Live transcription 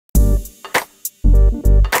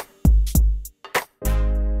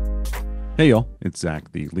Hey y'all, it's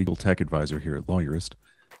Zack, the legal tech advisor here at Lawyerist.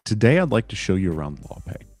 Today I'd like to show you around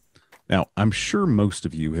LawPay. Now, I'm sure most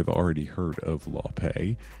of you have already heard of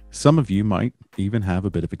LawPay. Some of you might even have a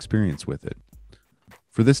bit of experience with it.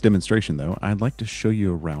 For this demonstration though, I'd like to show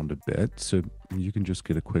you around a bit so you can just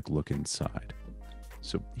get a quick look inside.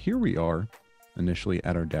 So here we are initially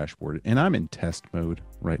at our dashboard, and I'm in test mode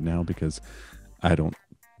right now because I don't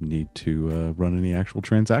need to run any actual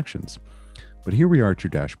transactions. But here we are at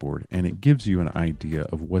your dashboard, and it gives you an idea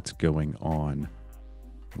of what's going on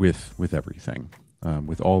with everything,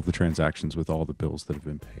 with all the transactions, with all the bills that have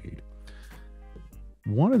been paid.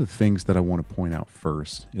 One of the things that I want to point out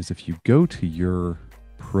first is if you go to your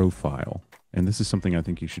profile, and this is something I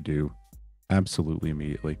think you should do absolutely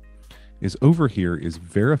immediately, is over here is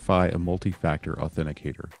verify a multi-factor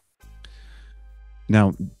authenticator.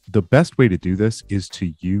 Now, the best way to do this is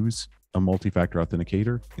to use a multi-factor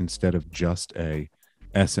authenticator instead of just a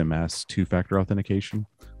SMS two-factor authentication.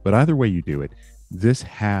 But either way you do it, this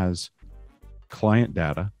has client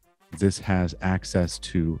data. This has access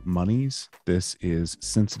to monies. This is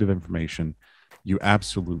sensitive information. You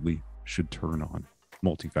absolutely should turn on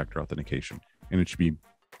multi-factor authentication, and it should be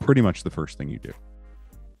pretty much the first thing you do.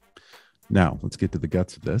 Now, let's get to the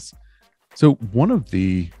guts of this. So one of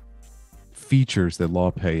the features that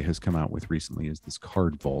LawPay has come out with recently is this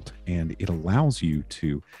card vault, and it allows you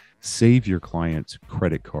to save your client's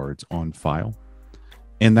credit cards on file.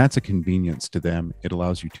 And that's a convenience to them. It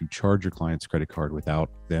allows you to charge your client's credit card without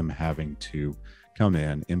them having to come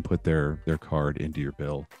in, input their card into your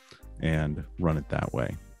bill, and run it that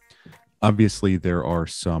way. Obviously, there are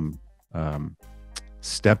some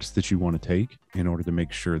steps that you want to take in order to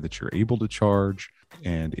make sure that you're able to charge.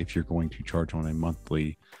 And if you're going to charge on a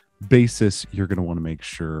monthly basis, you're going to want to make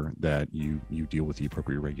sure that you deal with the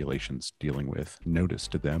appropriate regulations dealing with notice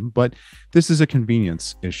to them. But this is a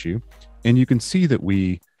convenience issue, and you can see that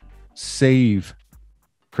we save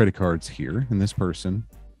credit cards here, and this person,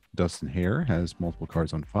 Dustin Hare, has multiple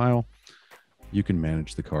cards on file. You can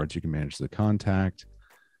manage the cards, you can manage the contact.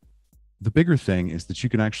 The bigger thing is that you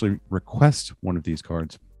can actually request one of these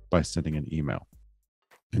cards by sending an email,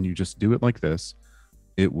 and you just do it like this.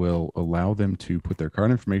 It will allow them to put their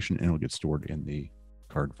card information, and it'll get stored in the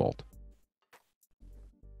card vault.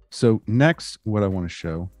 So next, what I want to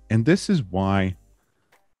show, and this is why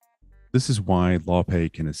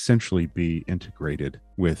LawPay can essentially be integrated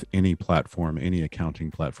with any platform, any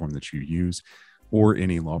accounting platform that you use, or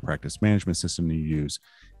any law practice management system that you use,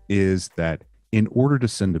 is that in order to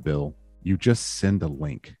send a bill, you just send a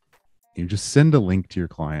link. You just send a link to your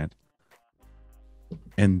client,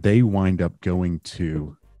 and they wind up going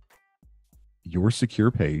to your secure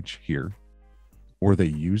page here, or they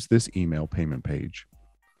use this email payment page,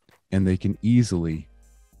 and they can easily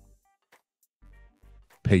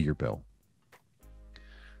pay your bill.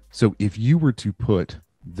 So if you were to put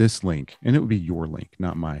this link, and it would be your link,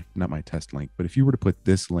 not my test link, but if you were to put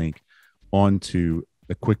this link onto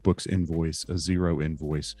a QuickBooks invoice, a Xero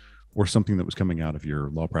invoice, or something that was coming out of your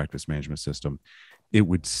law practice management system, it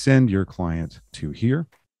would send your client to here,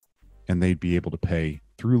 and they'd be able to pay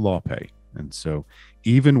through LawPay. And so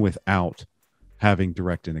even without having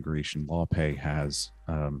direct integration, LawPay has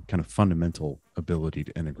kind of fundamental ability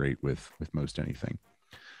to integrate with most anything.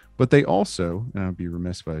 But they also, and I'd be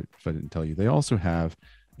remiss if I didn't tell you, they also have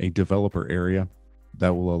a developer area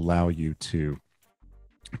that will allow you to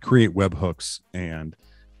create webhooks and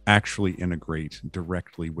actually integrate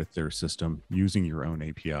directly with their system using your own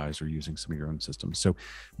APIs or using some of your own systems. So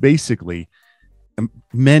basically,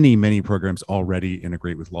 many programs already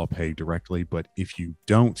integrate with LawPay directly, but if you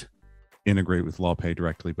don't integrate with LawPay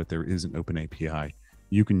directly, but there is an open API,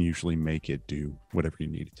 you can usually make it do whatever you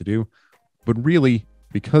need it to do. But really,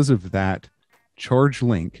 because of that charge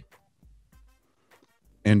link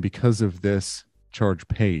and because of this charge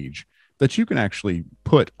page that you can actually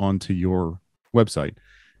put onto your website,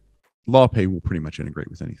 LawPay will pretty much integrate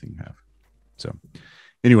with anything you have. So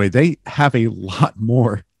anyway, they have a lot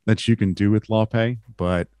more that you can do with LawPay,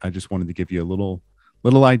 but I just wanted to give you a little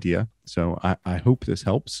idea. So I hope this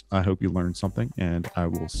helps. I hope you learned something, and I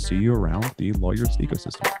will see you around the Lawyerist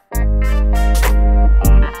ecosystem.